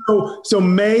right. So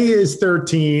May is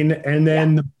 13, and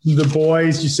then the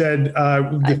boys, you said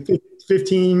the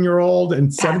 15-year-old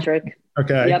and Patrick.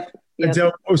 Okay. Yep. And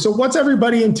so what's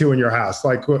everybody into in your house?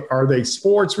 Like, are they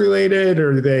sports related,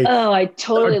 or do they? Oh, I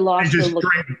totally lost. Just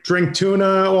drink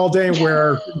tuna all day and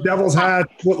wear devil's hat.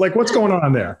 What's going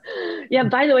on there? Yeah.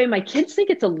 By the way, my kids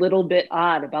think it's a little bit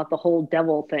odd about the whole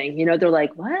devil thing. They're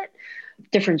like, what?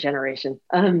 Different generation.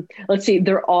 Let's see.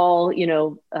 They're all,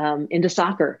 into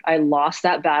soccer. I lost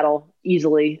that battle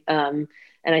easily. And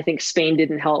I think Spain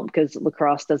didn't help because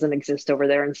lacrosse doesn't exist over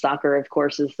there, and soccer, of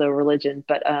course, is the religion.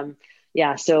 But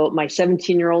yeah, so my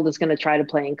 17-year-old is going to try to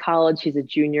play in college. He's a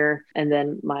junior. And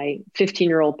then my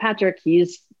 15-year-old Patrick,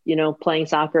 he's, playing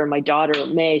soccer. And my daughter,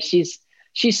 May, she's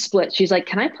split. She's like,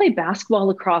 can I play basketball,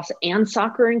 lacrosse, and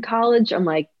soccer in college? I'm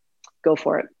like, go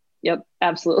for it. Yep,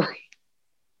 absolutely.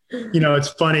 It's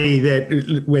funny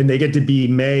that when they get to be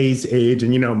May's age,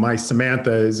 and, my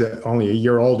Samantha is only a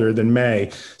year older than May.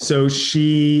 So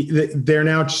they're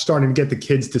now starting to get the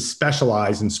kids to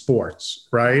specialize in sports.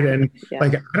 Right. And I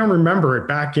don't remember it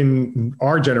back in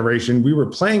our generation, we were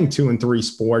playing 2 and 3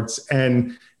 sports.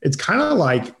 And it's kind of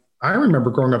like, I remember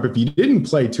growing up, if you didn't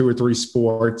play 2 or 3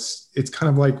 sports, it's kind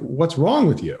of like, what's wrong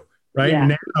with you? Right.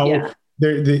 Yeah. Now,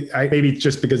 maybe it's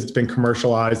just because it's been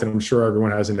commercialized, and I'm sure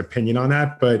everyone has an opinion on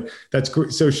that, but that's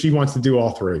great. So she wants to do all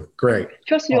 3. Great.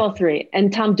 She wants to do all 3.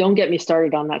 And Tom, don't get me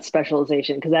started on that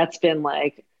specialization, because that's been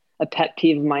like a pet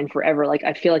peeve of mine forever. Like,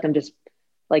 I feel like I'm just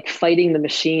like fighting the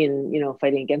machine,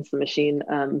 fighting against the machine.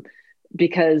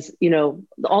 Because,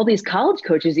 all these college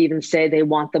coaches even say they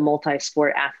want the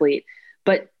multi-sport athlete,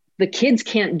 but the kids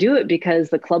can't do it because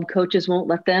the club coaches won't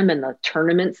let them, and the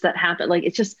tournaments that happen, like,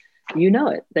 it's just,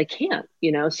 they can't,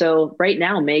 so right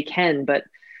now May can, but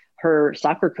her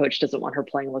soccer coach doesn't want her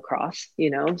playing lacrosse,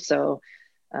 so,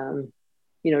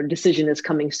 decision is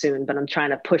coming soon, but I'm trying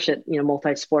to push it,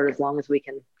 multi-sport as long as we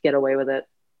can get away with it.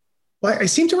 Well, I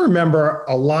seem to remember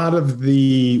a lot of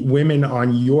the women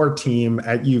on your team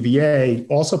at UVA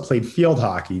also played field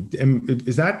hockey.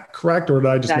 Is that correct? Or did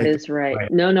I just That make is right.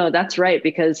 No, that's right.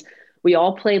 Because we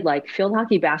all played like field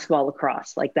hockey, basketball,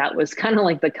 lacrosse. Like that was kind of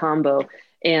like the combo.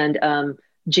 And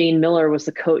Jane Miller was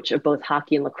the coach of both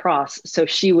hockey and lacrosse. So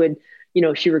she would,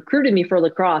 she recruited me for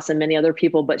lacrosse and many other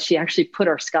people, but she actually put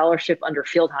our scholarship under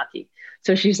field hockey.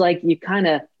 So she's like, you kind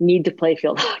of need to play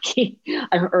field hockey.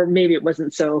 Or maybe it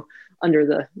wasn't so under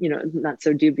the, not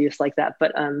so dubious like that.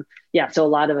 But yeah, so a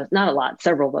lot of us, not a lot,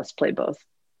 several of us play both.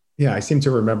 Yeah, I seem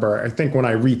to remember, I think when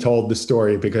I retold the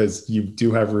story, because you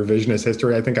do have revisionist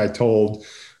history, I think I told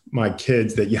my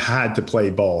kids that you had to play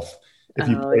both. If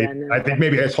you played, yeah, no. I think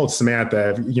maybe I told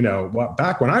Samantha,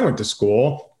 back when I went to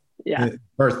school, yeah,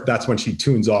 first, that's when she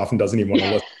tunes off and doesn't even want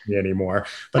to listen to me anymore.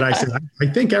 But I said, I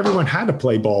think everyone had to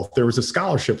play both. There was a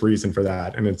scholarship reason for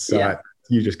that. And it's,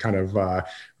 you just kind of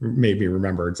made me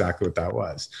remember exactly what that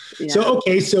was. Yeah. So,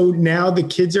 okay. So now the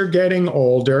kids are getting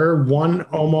older, one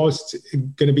almost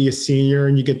going to be a senior,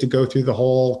 and you get to go through the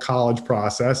whole college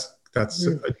process. That's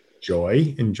a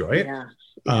joy. Enjoy it.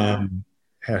 Yeah.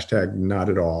 Hashtag not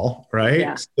at all. Right.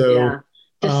 Yeah. So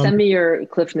just send me your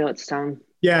Cliff Notes, Tom.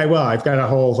 Yeah, well, I've got a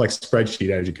whole spreadsheet,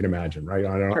 as you can imagine. Right.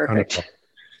 Perfect.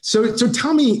 So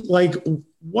tell me,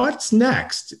 what's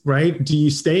next, right? Do you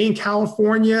stay in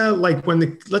California?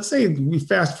 Let's say we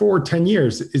fast forward 10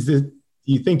 years, do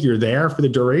you think you're there for the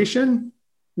duration?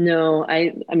 No,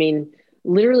 I mean,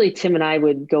 literally Tim and I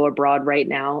would go abroad right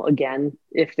now again,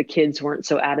 if the kids weren't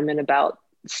so adamant about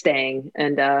staying.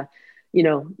 And,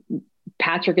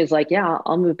 Patrick is like, yeah,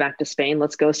 I'll move back to Spain.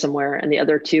 Let's go somewhere. And the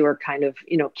other two are kind of,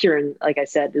 Kieran, like I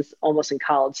said, is almost in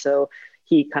college. So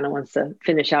he kind of wants to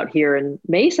finish out here. And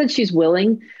May said she's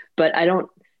willing, but I don't,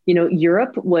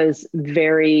 Europe was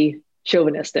very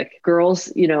chauvinistic.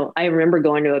 Girls, I remember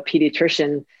going to a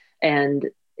pediatrician and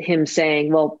him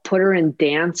saying, well, put her in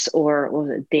dance or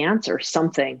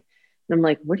something. And I'm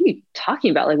like, what are you talking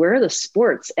about? Like, where are the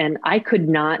sports? And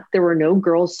there were no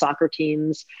girls' soccer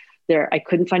teams there. I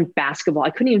couldn't find basketball.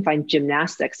 I couldn't even find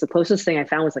gymnastics. The closest thing I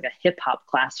found was like a hip hop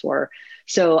class for her.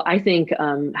 So I think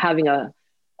having an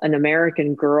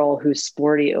American girl who's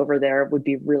sporty over there would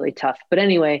be really tough. But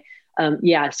anyway,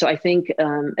 so I think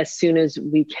as soon as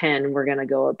we can, we're going to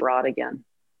go abroad again.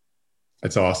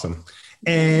 That's awesome.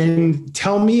 And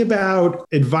tell me about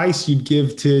advice you'd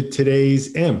give to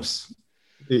today's imps.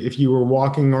 If you were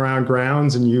walking around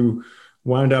grounds and you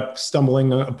wound up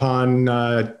stumbling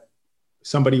upon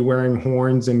somebody wearing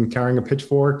horns and carrying a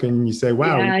pitchfork, and you say,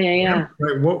 wow, yeah.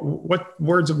 What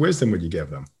words of wisdom would you give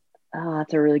them? Oh,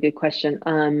 that's a really good question.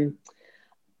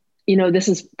 This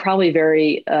is probably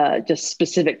very just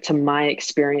specific to my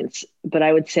experience, but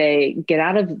I would say get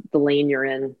out of the lane you're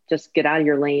in. Just get out of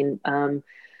your lane.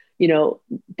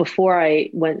 Before I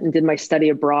went and did my study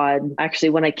abroad, actually,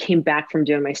 when I came back from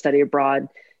doing my study abroad,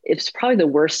 it was probably the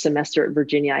worst semester at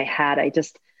Virginia I had.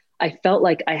 I felt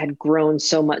like I had grown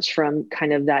so much from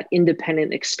kind of that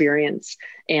independent experience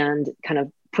and kind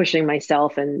of pushing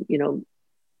myself and,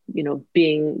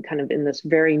 being kind of in this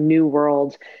very new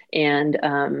world. And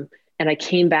I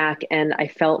came back and I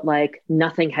felt like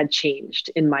nothing had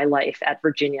changed in my life at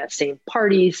Virginia. Same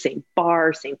parties, same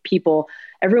bar, same people.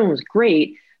 Everyone was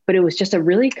great, but it was just a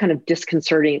really kind of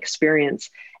disconcerting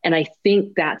experience. And I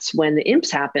think that's when the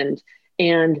imps happened.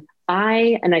 And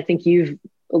I think you've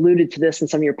alluded to this in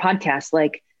some of your podcasts,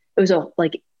 it was a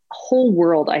whole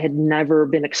world I had never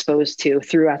been exposed to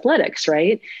through athletics.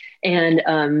 Right.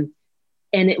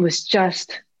 And it was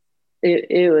just,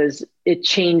 it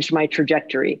changed my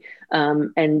trajectory.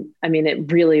 And I mean,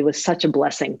 it really was such a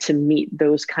blessing to meet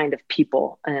those kind of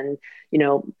people. And,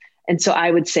 and so I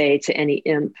would say to any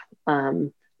imp,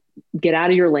 get out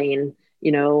of your lane,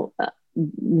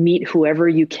 meet whoever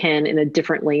you can in a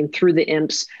different lane through the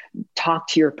imps, talk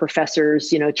to your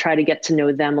professors, try to get to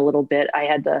know them a little bit. I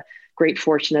had the great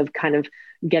fortune of kind of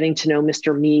getting to know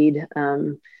Mr. Mead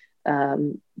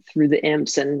through the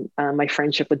imps and my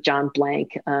friendship with John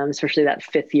Blank, especially that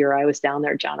 5th year I was down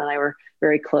there. John and I were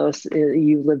very close.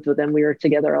 You lived with him. We were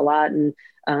together a lot and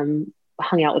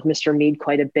hung out with Mr. Mead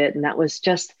quite a bit. And that was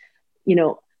just,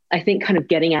 I think kind of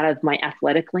getting out of my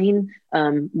athletic lane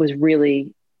was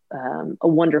really a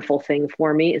wonderful thing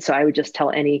for me. So I would just tell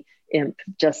any imp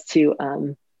just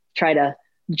to try to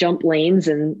jump lanes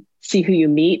and see who you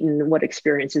meet and what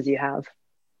experiences you have.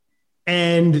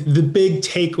 And the big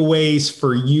takeaways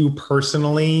for you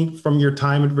personally from your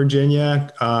time at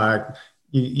Virginia,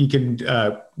 you could,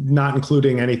 not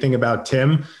including anything about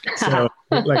Tim. So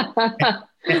like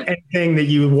anything that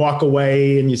you walk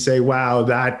away and you say, wow,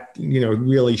 that,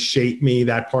 really shaped me,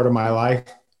 that part of my life.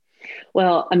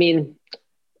 Well, I mean,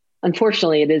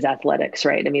 unfortunately it is athletics,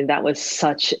 right? I mean, that was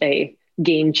such a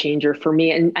game changer for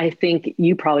me. And I think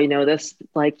you probably know this,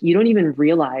 like you don't even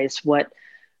realize what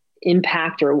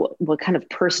impact or what kind of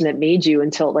person it made you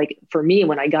until, like, for me,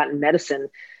 when I got in medicine,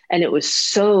 and it was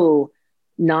so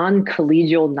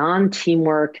non-collegial,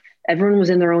 non-teamwork, everyone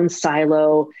was in their own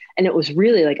silo. And it was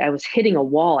really like, I was hitting a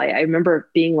wall. I remember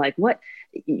being like, what,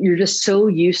 you're just so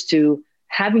used to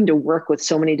having to work with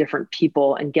so many different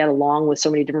people and get along with so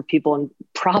many different people and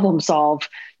problem solve,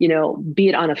 be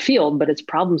it on a field, but it's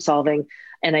problem solving.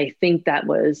 And I think that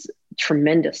was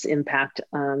tremendous impact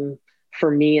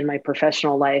for me in my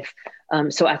professional life.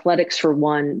 So athletics for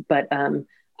one, but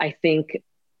I think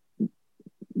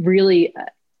really,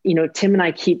 Tim and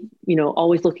I keep,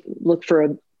 always look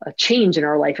for a change in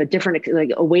our life, a different,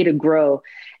 like a way to grow.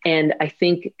 And I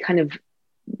think kind of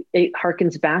it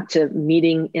harkens back to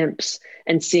meeting imps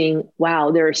and seeing,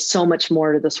 wow, there is so much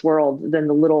more to this world than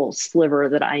the little sliver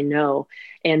that I know.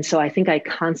 And so I think I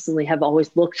constantly have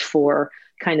always looked for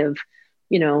kind of,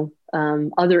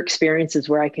 other experiences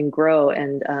where I can grow.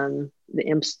 And the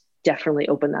imps definitely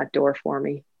opened that door for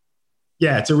me.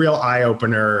 Yeah, it's a real eye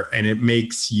opener, and it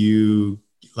makes you,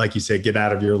 like you said, get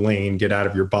out of your lane, get out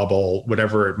of your bubble,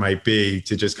 whatever it might be,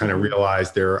 to just kind of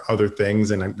realize there are other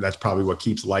things. And that's probably what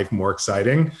keeps life more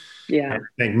exciting. Yeah. And I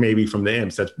think maybe from the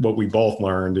imps, that's what we both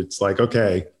learned. It's like,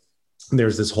 okay,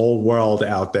 there's this whole world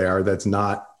out there that's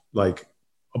not like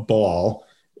a ball.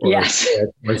 Yes,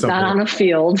 not on a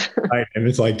field. Right. And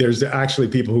it's like, there's actually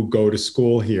people who go to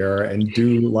school here and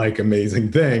do like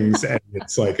amazing things. And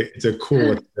it's like, it's a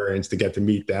cool experience to get to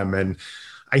meet them. And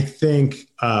I think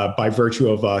by virtue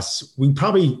of us, we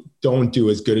probably don't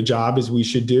do as good a job as we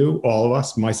should do, all of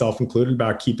us, myself included,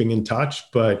 about keeping in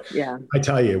touch. But yeah, I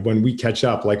tell you, when we catch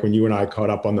up, like when you and I caught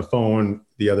up on the phone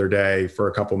the other day for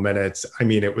a couple minutes, I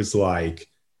mean, it was like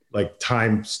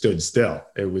time stood still.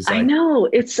 It was like, I know.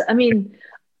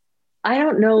 I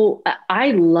don't know. I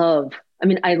love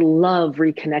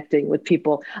reconnecting with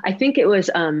people. I think it was,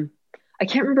 I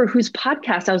can't remember whose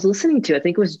podcast I was listening to. I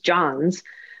think it was John's,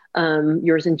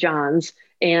 yours and John's.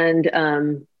 And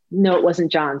no, it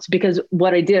wasn't John's, because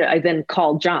what I did, I then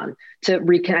called John to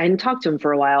reconnect. I hadn't talked to him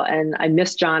for a while, and I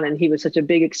missed John, and he was such a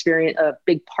big experience, a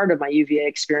big part of my UVA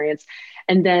experience.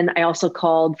 And then I also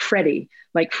called Freddie,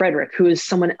 Mike Frederick, who is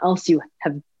someone else you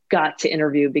have got to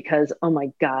interview, because, oh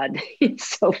my God, he's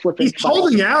so flippant. He's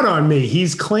holding out on me.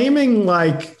 He's claiming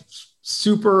like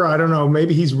super, I don't know,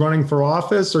 maybe he's running for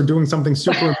office or doing something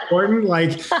super important.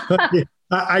 Like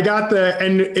I got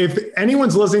and if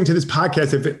anyone's listening to this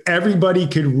podcast, if everybody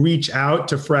could reach out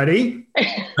to Freddie,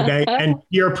 okay, and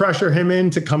peer pressure him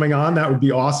into coming on, that would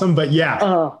be awesome. But yeah,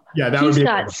 that would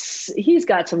be. He's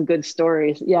got some good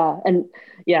stories. Yeah. And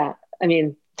yeah, I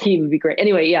mean, he would be great.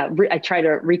 Anyway, yeah, I try to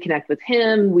reconnect with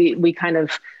him. We kind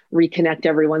of reconnect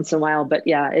every once in a while, but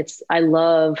yeah, I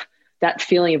love that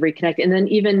feeling of reconnect. And then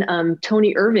even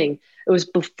Tony Irving, it was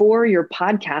before your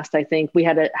podcast, I think we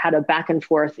had a back and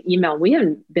forth email. We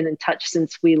haven't been in touch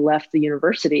since we left the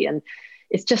university. And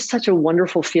it's just such a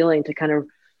wonderful feeling to kind of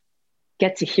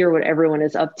get to hear what everyone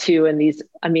is up to. And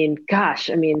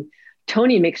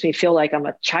Tony makes me feel like I'm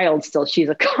a child still. She's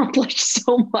accomplished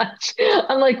so much.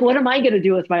 I'm like, what am I going to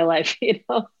do with my life?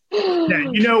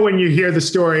 Yeah, when you hear the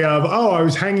story of, I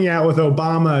was hanging out with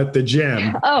Obama at the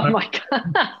gym. Oh my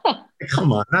God.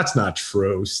 Come on, that's not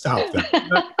true. Stop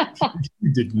that.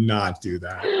 You did not do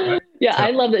that. Yeah, so,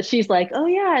 I love that she's like, oh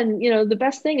yeah. And the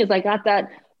best thing is I got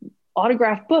that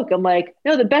autographed book. I'm like,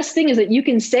 no, the best thing is that you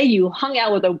can say you hung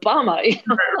out with Obama.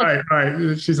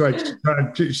 Right. She's like,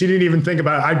 she didn't even think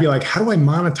about it. I'd be like, how do I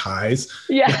monetize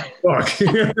book?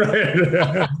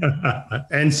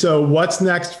 And so what's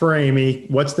next for Amy?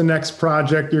 What's the next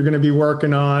project you're going to be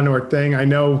working on or thing? I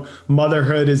know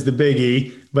motherhood is the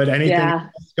biggie, but anything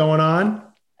else going on?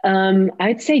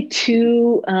 I'd say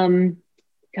two, I'm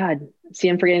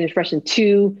forgetting the expression,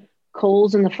 two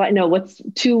coals in the fire. No,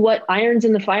 irons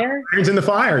in the fire? Irons in the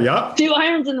fire. Yep. 2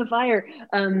 irons in the fire.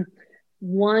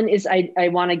 One is I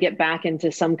want to get back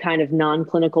into some kind of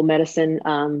non-clinical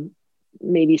medicine,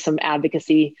 maybe some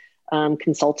advocacy,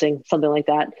 consulting, something like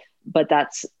that. But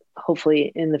that's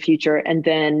hopefully in the future. And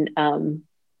then I'm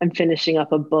finishing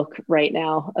up a book right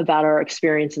now about our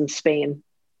experience in Spain.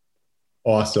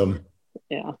 Awesome.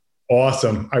 Yeah.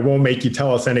 Awesome. I won't make you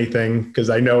tell us anything because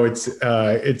I know it's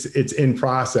in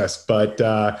process, but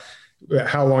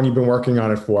how long you been working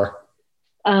on it for?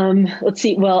 Let's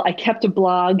see. Well, I kept a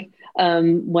blog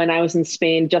when I was in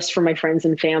Spain just for my friends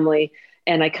and family.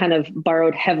 And I kind of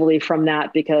borrowed heavily from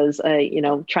that because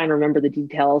trying to remember the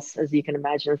details, as you can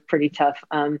imagine, is pretty tough.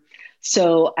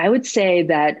 So I would say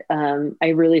that I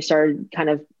really started kind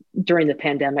of during the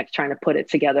pandemic trying to put it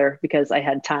together because I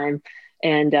had time.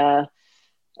 And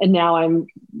now I'm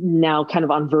kind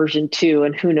of on version 2,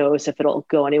 and who knows if it'll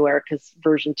go anywhere, because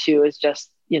version 2 is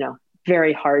just,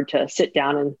 very hard to sit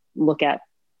down and look at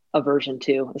a version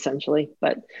 2 essentially,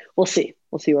 but we'll see.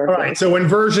 We'll see where it goes. All right. So when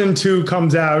version 2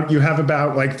 comes out, you have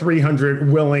about like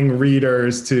 300 willing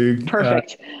readers to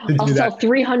perfect. I'll sell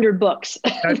 300 books.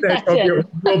 That's it.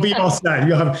 We'll be all set.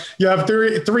 You have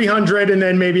 300 and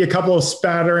then maybe a couple of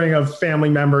spattering of family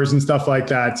members and stuff like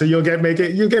that. So you'll get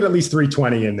at least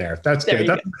 320 in there. That's good.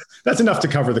 That's enough to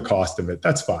cover the cost of it.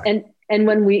 That's fine. And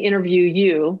when we interview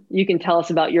you can tell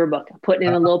us about your book. Putting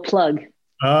in a little plug.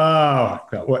 Oh,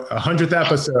 100th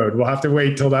episode. We'll have to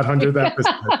wait till that 100th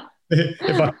episode.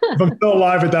 If I'm still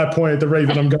alive at that point at the rate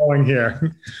that I'm going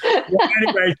here. Well,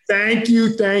 anyway, thank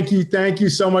you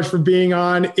so much for being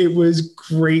on. It was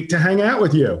great to hang out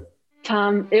with you.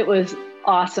 Tom, it was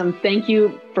awesome. Thank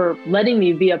you for letting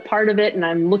me be a part of it. And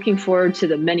I'm looking forward to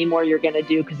the many more you're going to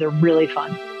do because they're really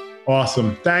fun.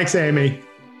 Awesome. Thanks, Amy.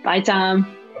 Bye,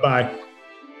 Tom. Bye.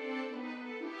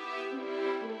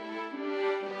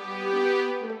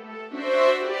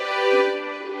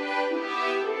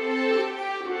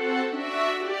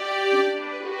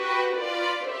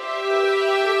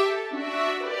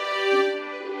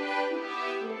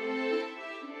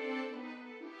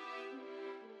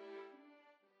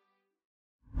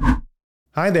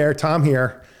 Hi there, Tom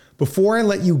here. Before I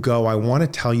let you go, I want to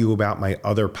tell you about my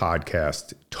other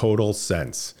podcast, Total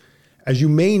Sense. As you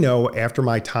may know, after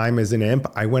my time as an imp,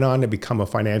 I went on to become a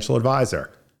financial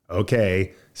advisor.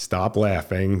 Okay, stop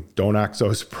laughing. Don't act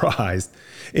so surprised.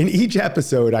 In each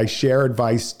episode, I share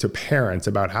advice to parents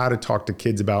about how to talk to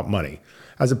kids about money.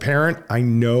 As a parent, I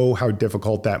know how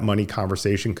difficult that money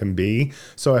conversation can be,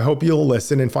 so I hope you'll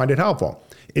listen and find it helpful.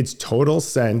 It's Total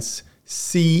Sense,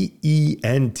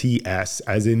 CENTS,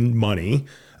 as in money,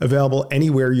 available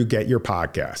anywhere you get your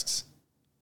podcasts.